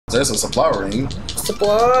There's a supply ring.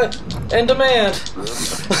 Supply and demand.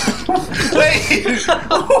 Wait!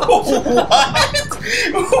 What?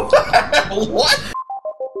 What?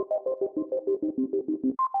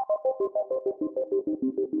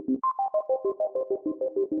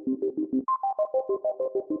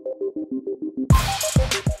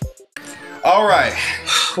 Alright.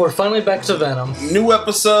 We're finally back to Venom. New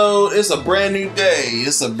episode. It's a brand new day.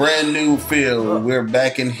 It's a brand new feel. We're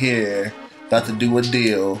back in here. About to do a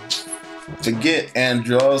deal. Forget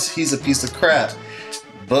Andros. He's a piece of crap.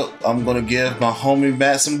 But I'm gonna give my homie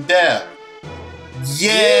Matt some dap.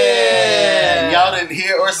 Yeah! Y'all didn't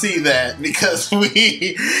hear or see that because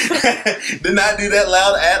we did not do that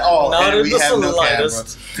loud at all. Not and we have no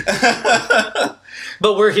slightest. camera.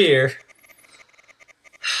 But we're here.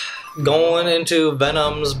 Going into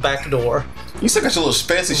Venom's back door. You still got your little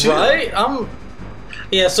fancy shit. Right?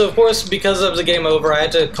 Yeah, so of course, because of the game over, I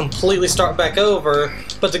had to completely start back over.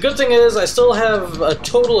 But the good thing is, I still have a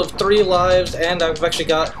total of 3 lives, and I've actually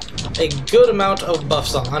got a good amount of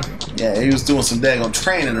buffs on. Yeah, he was doing some daggone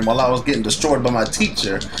training while I was getting destroyed by my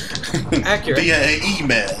teacher. Accurate. Via an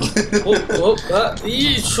email.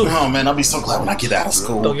 Oh man, I'll be so glad when I get out of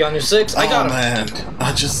school. Bogey on your 6. I got him. Man,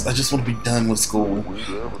 I just want to be done with school.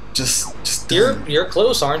 Just done. You're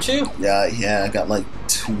close, aren't you? Yeah, I got like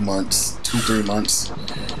 2 months, 2-3 months.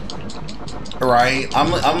 Right,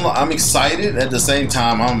 I'm excited. At the same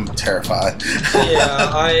time, I'm terrified.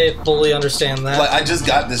 Yeah, I fully understand that. Like, I just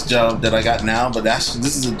got this job that I got now, but this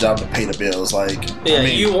is a job to pay the bills. Like, yeah, I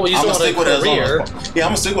mean, you I'm gonna stick with it as long career. as I'm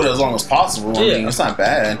gonna stick with it as long as possible. I mean, it's not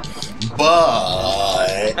bad,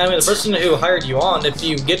 but I mean, the person who hired you on, if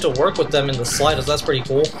you get to work with them in the slightest, that's pretty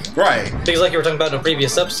cool. Right. Because like you were talking about in a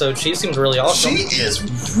previous episode, she seemed really awesome. She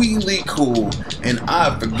is really cool, and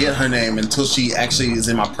I forget her name until she actually is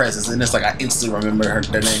in my presence, and it's like I instantly remember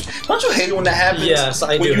their name. Don't you hate it when that happens? Yes,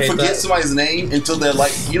 I do hate that. When you forget somebody's name until they're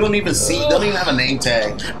like, you don't even see, they don't even have a name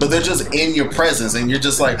tag, but they're just in your presence, and you're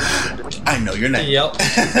just like, I know your name. Yep.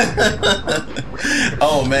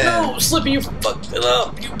 Oh man. No, Slippy, you fucked it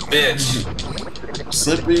up, you bitch.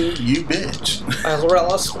 Slippy, you bitch. I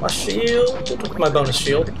lost my shield, my bonus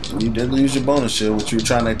shield. You did lose your bonus shield, which you were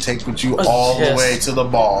trying to take with you all the way to the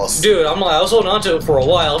boss. Dude, I was holding on to it for a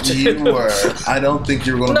while too. You were. I don't think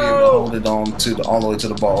you were going to be able to hold it on to all the way to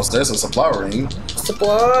the boss. There's a supply ring.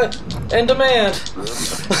 Supply and demand.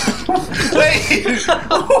 Wait.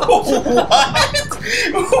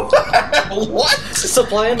 What?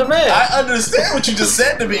 Supply and demand. I understand what you just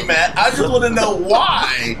said to me, Matt. I just want to know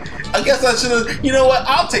why. I guess I should have. You know what?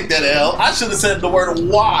 I'll take that L. I should have said the word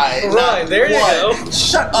why. Right, there you go.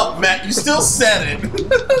 Shut up, Matt. You still said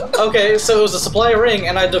it. Okay, so it was a supply ring,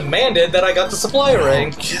 and I demanded that I got the supply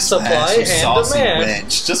ring. Supply and saucy demand.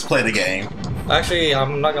 Bitch. Just play the game. Actually,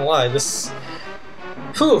 I'm not gonna lie. This.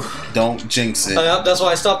 Whew. Don't jinx it. That's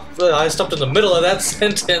why I stopped. I stopped in the middle of that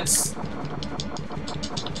sentence.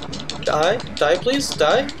 Die, please,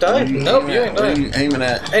 die. Nope, you ain't dying. What are you aiming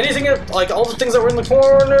at? Anything, like all the things that were in the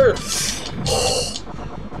corner.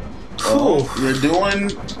 You're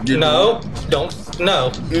doing. No,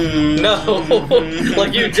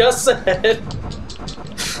 like you just said.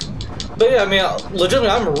 But yeah, I mean, legitimately,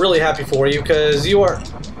 I'm really happy for you because you are.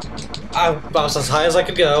 I was as high as I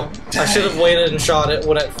could go. Dang. I should have waited and shot it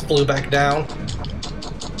when it flew back down.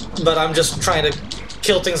 But I'm just trying to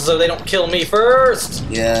kill things so they don't kill me first.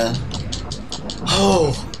 Yeah.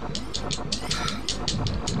 Oh.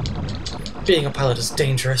 Being a pilot is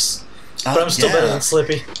dangerous. But I'm still better than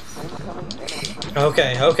Slippy.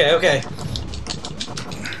 Okay.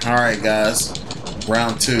 Alright, guys.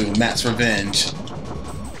 Round 2. Matt's revenge.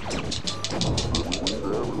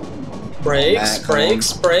 Brakes.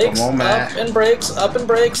 Come on, Matt. Up and brakes.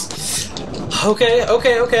 Okay.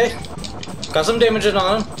 Got some damage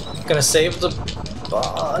on him. Gonna save the...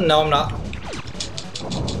 no, I'm not.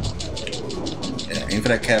 Yeah, aim for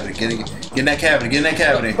that cavity. Get in that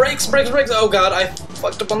cavity. Brakes. Oh god, I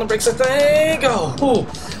fucked up on the brakes, I think.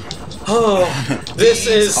 Oh, this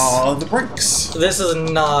is... all the brakes. This is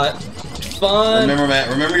not fun. Remember, Matt.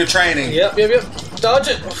 Remember your training. Yep. Dodge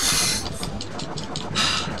it.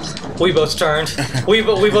 We both turned. we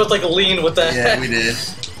both like leaned with that. Yeah, we did.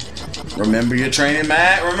 Remember your training,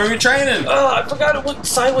 Matt. Remember your training. Oh, I forgot it went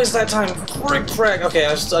sideways that time. Frick. Okay,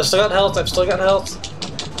 I still got health. Get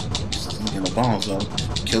the bombs though.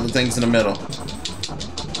 Kill the things in the middle.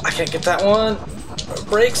 I can't get that one.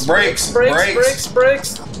 Brakes.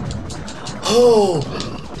 Oh.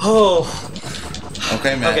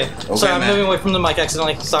 Okay, Matt. Okay, sorry, I'm moving away from the mic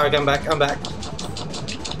accidentally. Sorry, I'm back.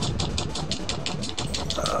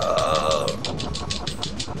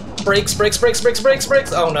 Brakes.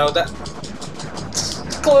 Oh no, that...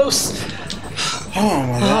 close. Oh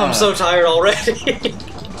my god. I'm so tired already.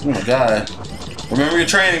 Oh my god. Remember your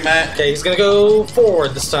training, Matt. Okay, he's gonna go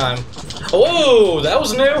forward this time. Whoa, that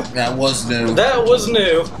was new. That was new. That was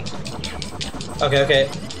new. Okay.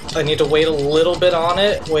 I need to wait a little bit on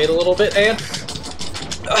it. Wait a little bit, and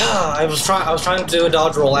I was trying to do a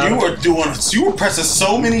dodge roll out. You were pressing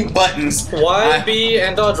so many buttons. Y, B,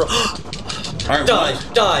 and dodge roll. Right, die!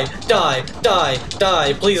 Please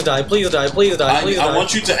die! Please die! Please die! Please die! I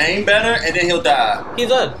want you to aim better, and then he'll die. He's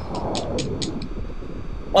dead.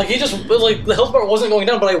 Like, he just, like, the health bar wasn't going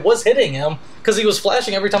down, but I was hitting him, because he was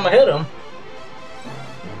flashing every time I hit him.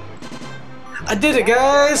 I did it,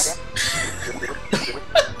 guys!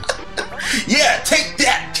 Yeah, take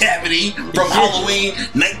that, cavity, from Halloween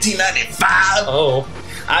 1995. Oh.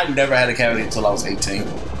 I never had a cavity until I was 18.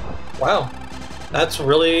 Wow. That's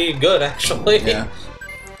really good, actually. Yeah.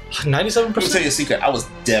 97%? Let me tell you a secret. I was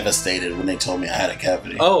devastated when they told me I had a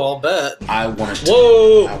cavity. Oh, I'll bet. I wanted to.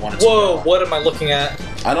 Whoa! I wanted Whoa! to. What am I looking at?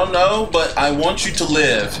 I don't know, but I want you to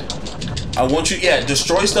live. I want you,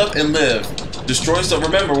 destroy stuff and live. Destroy stuff.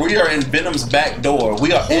 Remember, we are in Venom's back door.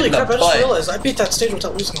 We are Holy in the crap, I just fight. realized I beat that stage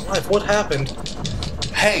without losing a life. What happened?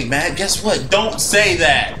 Hey, man, guess what? Don't say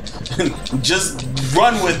that. Just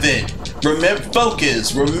run with it. Remember,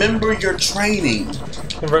 focus. Remember your training.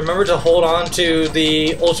 And remember to hold on to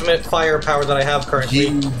the ultimate firepower that I have currently.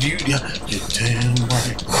 You're damn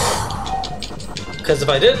right. Because if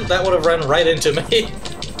I didn't, that would have run right into me.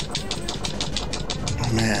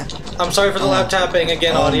 Oh, man. I'm sorry for the loud tapping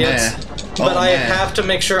again, audience. Man. But I have to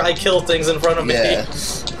make sure I kill things in front of me. Yeah.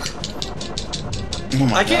 Oh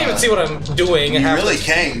my I can't even see what I'm doing. You really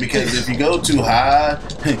can't, because if you go too high,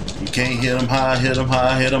 you can't hit them high, hit them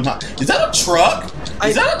high, hit them high. Is that a truck?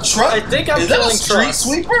 Is that a truck? I think I'm Is that a killing street trucks.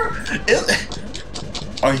 sweeper?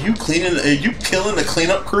 Are you cleaning? Are you killing the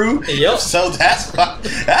cleanup crew? Yep. So that's what.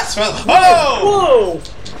 Oh! Whoa!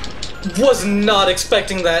 Was not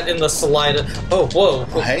expecting that in the slightest. Oh, whoa!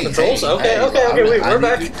 Hey, controls. hey, okay. hey, Wait, we're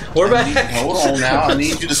back. We're back. Hold on now. I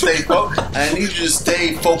need you to stay focused. I need you to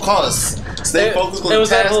stay focused. Stay focused on it the was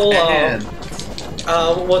that task whole, at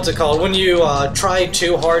hand. What's it called? When you try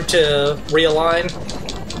too hard to realign.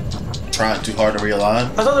 Trying too hard to realign.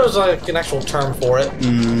 I thought there was like an actual term for it.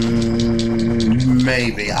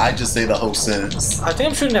 Maybe. I just say the whole sentence. I think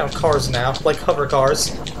I'm shooting down cars now, like hover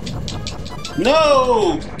cars.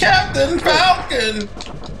 No! Captain Falcon!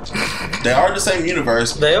 They are the same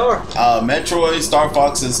universe. They are. Metroid, Star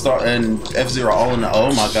Fox, and F-Zero all in the... Oh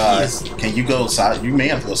my god. Yes. Can you go side? You may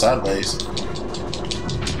have to go sideways.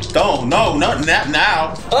 No, not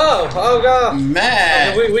now. Oh god.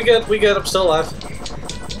 Man. Okay, we get. I'm still alive.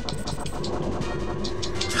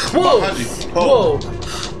 Whoa! Oh.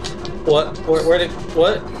 Whoa! What? Where did?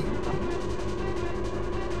 What?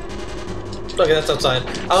 Okay, that's outside.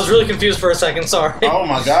 I was really confused for a second. Sorry. Oh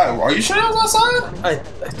my god. Are you sure that was outside?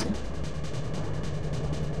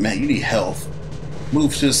 Man, you need health.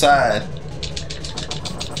 Move to the side.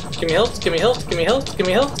 Give me health. Give me health. Give me health. Give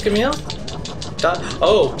me health. Give me health.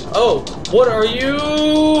 Oh. What are you?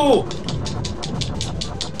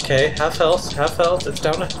 Okay, half health. Half health. It's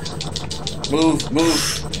down to. Move.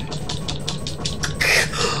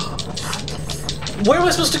 Where am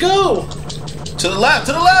I supposed to go? To the left.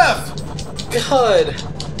 God.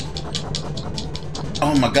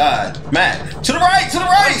 Oh my god. Matt, to the right.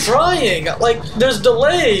 I'm trying. Like, there's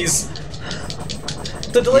delays.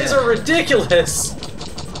 The delays are ridiculous.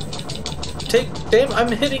 Damn,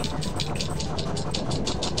 I'm hitting.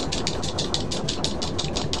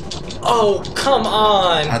 Oh, come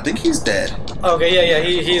on. I think he's dead. Okay, yeah,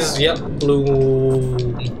 he's, yep,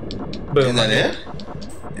 boom. Is that it?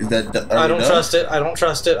 Is that I don't trust it. I don't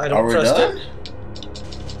trust it. Done?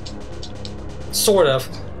 Sort of.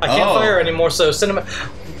 I can't fire anymore, so cinema.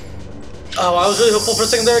 Oh, I was really hopeful for a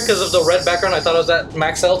second there because of the red background. I thought I was at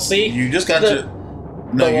max health. See? You just got your...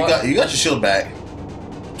 No, you got your shield back.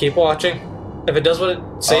 Keep watching. If it does what it...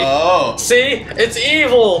 See? Oh. See? It's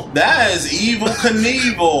evil! That is evil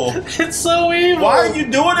Knievel. It's so evil! Why are you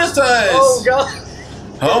doing this to us? Oh, God.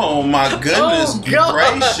 Oh, my goodness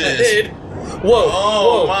gracious. Whoa.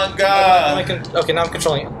 Oh, my God. Okay, now I'm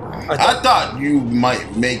controlling it. I thought you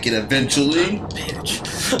might make it eventually. Bitch.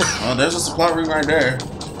 Oh, there's a supply room right there.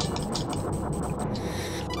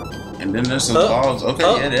 And then there's some balls. Okay,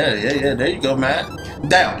 yeah. There you go, Matt.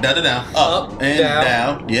 Down. Up and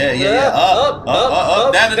down. Yeah. Up.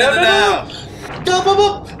 Down.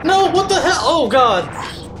 No, what the hell? Oh, God.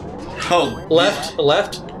 Oh. Left.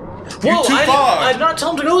 You're too far. I did not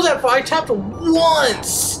tell him to go that far. I tapped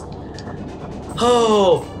once.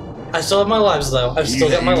 Oh. I still have my lives, though. I've still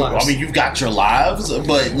got my lives. I mean, you've got your lives,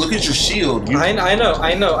 but look at your shield. I know.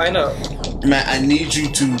 Man, I need you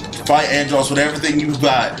to fight Andros with everything you've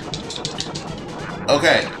got.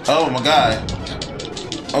 Okay. Oh my god.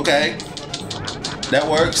 Okay. That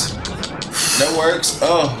works. That works.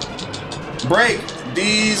 Oh. Break.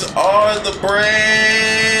 These are the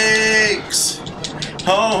breaks.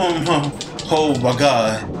 Oh my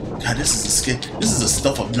god. God, this is the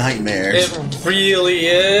stuff of nightmares. It really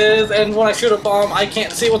is. And when I shoot a bomb, I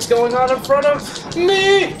can't see what's going on in front of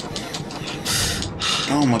me.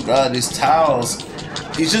 Oh my god, these towels.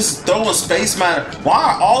 He's just throwing space matter.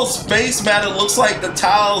 Why are all space matter looks like the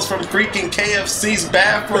towels from freaking KFC's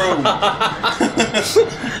bathroom?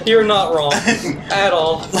 You're not wrong at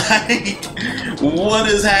all. Like, what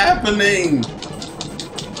is happening?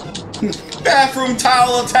 Bathroom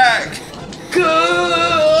towel attack.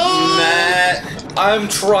 Good. Matt. I'm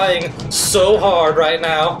trying so hard right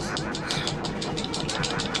now.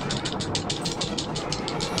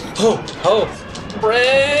 Oh,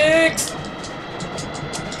 breaks.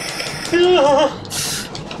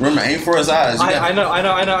 Remember, aim for his eyes. I know.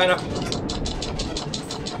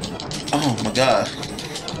 Oh my god.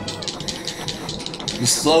 You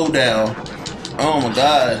slow down. Oh my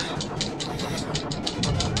god.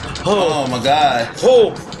 Oh my god.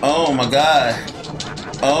 Oh my god.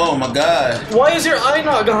 Oh my god. Why is your eye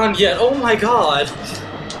not gone yet? Oh my god.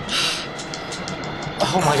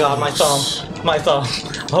 Oh my god, my thumb. My thumb.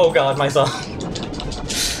 Oh god, my thumb.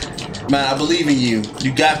 Man, I believe in you.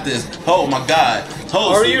 You got this. Oh my god.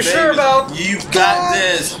 Oh, are you sure about? You've got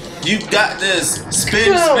this. You've got this.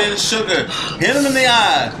 Spin, spin, sugar. Hit him in the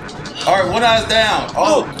eye. Alright, one eye's down.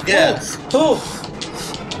 Oh, yes.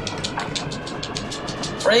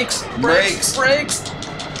 Brakes.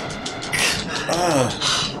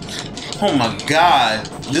 Oh my god.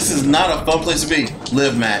 This is not a fun place to be.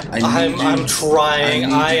 Live, Matt. I'm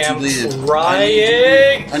trying. I am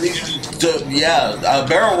trying. I need you to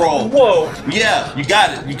barrel roll. Whoa. Yeah, you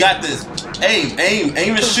got it. You got this. Aim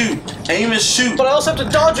and shoot. Aim and shoot. But I also have to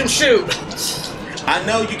dodge and shoot. I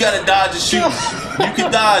know you gotta dodge and shoot. You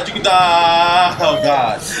can dodge. Oh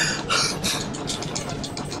god.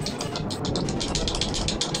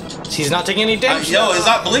 He's not taking any damage. Yo, it's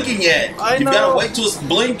not blinking yet. You gotta wait till it's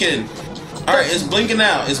blinking. Alright, it's blinking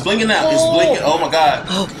now. It's blinking now. It's blinking. Oh my god.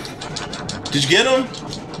 Did you get him?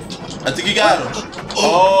 I think you got him.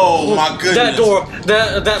 Oh my goodness. That door.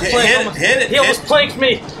 That plank. Hit it. He almost planked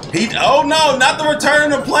me. Oh no, not the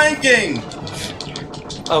return of planking.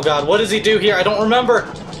 Oh god, what does he do here? I don't remember.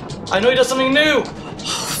 I know he does something new.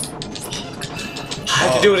 I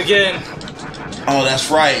have to do it again. Oh, that's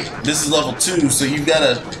right. This is level 2, so you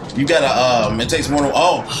gotta, it takes more than,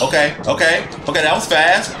 okay, that was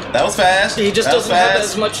fast. He just doesn't have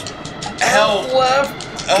as much health left.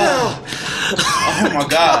 Oh my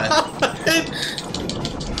god.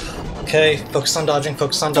 Okay, focus on dodging.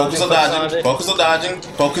 Focus on dodging.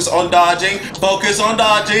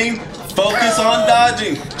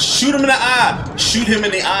 Shoot him in the eye. Shoot him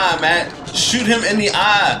in the eye, Matt. Shoot him in the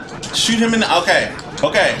eye.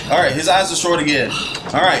 Okay. Alright, his eyes are short again.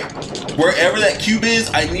 Alright. Wherever that cube is,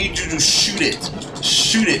 I need you to shoot it.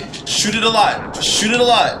 Shoot it a lot.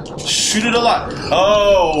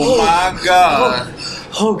 Oh my god.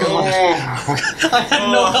 Oh god. I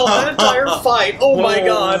had no health that entire fight. Oh my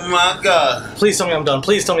god. Oh my god. Please tell me I'm done.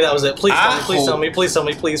 Please tell me that was it. Please tell me. Please.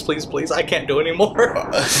 I can't do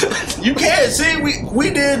anymore. You can't. See, we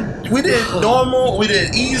did normal, we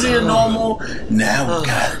did easy and normal. Now we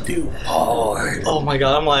gotta do hard. Oh my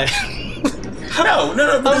god, I'm like No.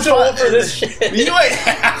 I'm too old for this shit. You ain't.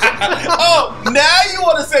 Oh, now you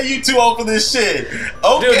want to say you too old for this shit?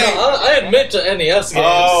 Okay. Dude, no, I admit to NES games.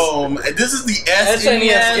 Oh, this is the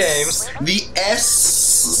SNES games. The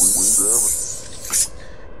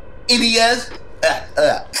NES.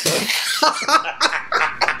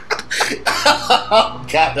 Oh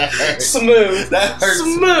god, that hurts. Smooth. That hurts.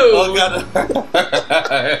 Smooth. Oh god,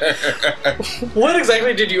 that hurts. What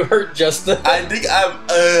exactly did you hurt, Justin? I think I'm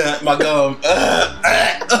my gum.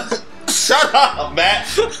 Shut up, Matt.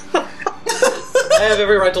 I have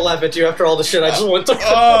every right to laugh at you after all the shit I just went through.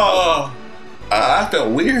 Oh, I felt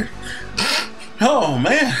weird. Oh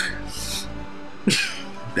man,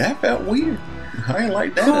 that felt weird. I ain't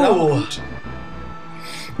like that at all.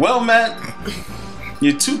 Well, Matt,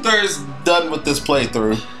 you're 2/3 done with this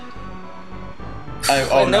playthrough.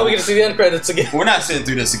 Now we get to see the end credits again. We're not sitting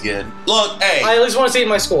through this again. Look, hey. I at least want to see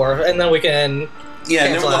my score, and then we can. Yeah,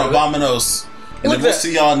 and then we're gonna Vamonos. And then we'll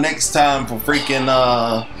see y'all next time for freaking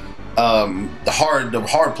the hard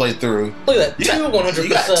playthrough. Look at that, 100%. You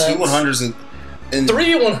got 2 100s and And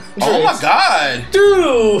 3 100. oh my god,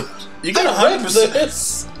 dude! you got I read 100%.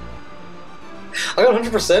 this. I got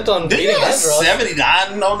 100% on Didn't beating you have Andros.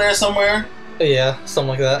 79 on there somewhere? Yeah, something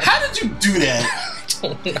like that. How did you do that?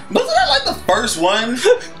 Wasn't that like the first one?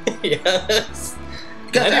 Yes.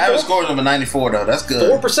 You got the average score of a 94 though. That's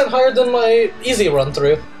good. 4% higher than my easy run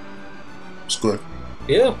through. It's good.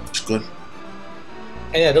 Yeah. It's good.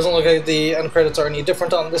 And yeah, it doesn't look like the end credits are any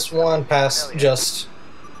different on this one past just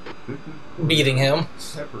beating him.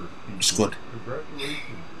 It's good. Congratulations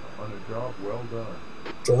on a job well done.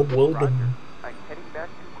 Job well done.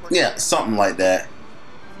 Yeah, something like that.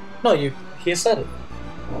 No, he said it.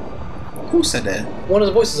 Who said that? One of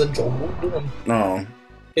the voices said job well done. No.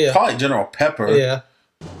 Yeah. Probably General Pepper. Yeah.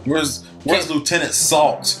 Where's Lieutenant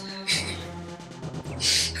Salt?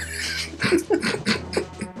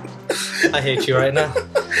 I hate you right now.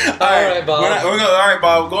 Alright, Bob. Alright,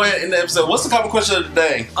 Bob. Go ahead in the episode. What's the common question of the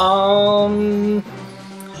day?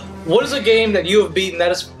 What is a game that you have beaten that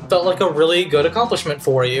has felt like a really good accomplishment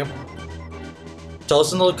for you? Tell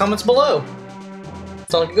us in the comments below.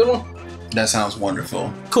 Sound like a good one? That sounds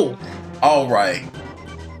wonderful. Cool. Alright.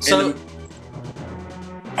 So...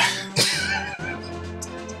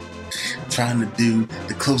 trying to do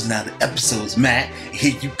the closing out of episodes, Matt.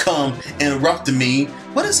 Here you come interrupting me.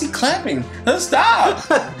 What is he clapping? Let's stop.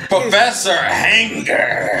 Professor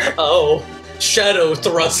Hanger. Oh, Shadow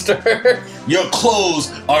Thruster. Your clothes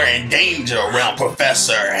are in danger around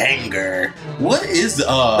Professor Hanger. What is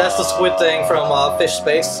That's the squid thing from Fish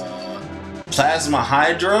Space. Plasma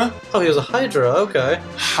Hydra? Oh, he was a Hydra, okay.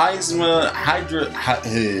 Hydra.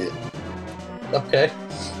 Okay.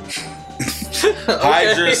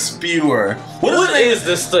 Hydra Okay. Spewer. What is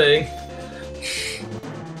this thing?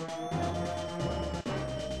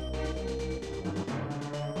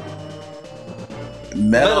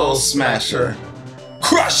 Metal Smasher.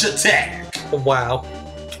 Crush Attack. Wow.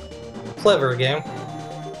 Clever game.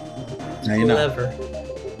 Now you know. Clever.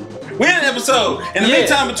 We in an episode. In the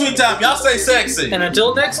meantime, between time, y'all stay sexy. And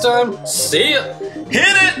until next time, see ya.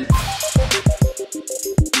 Hit it.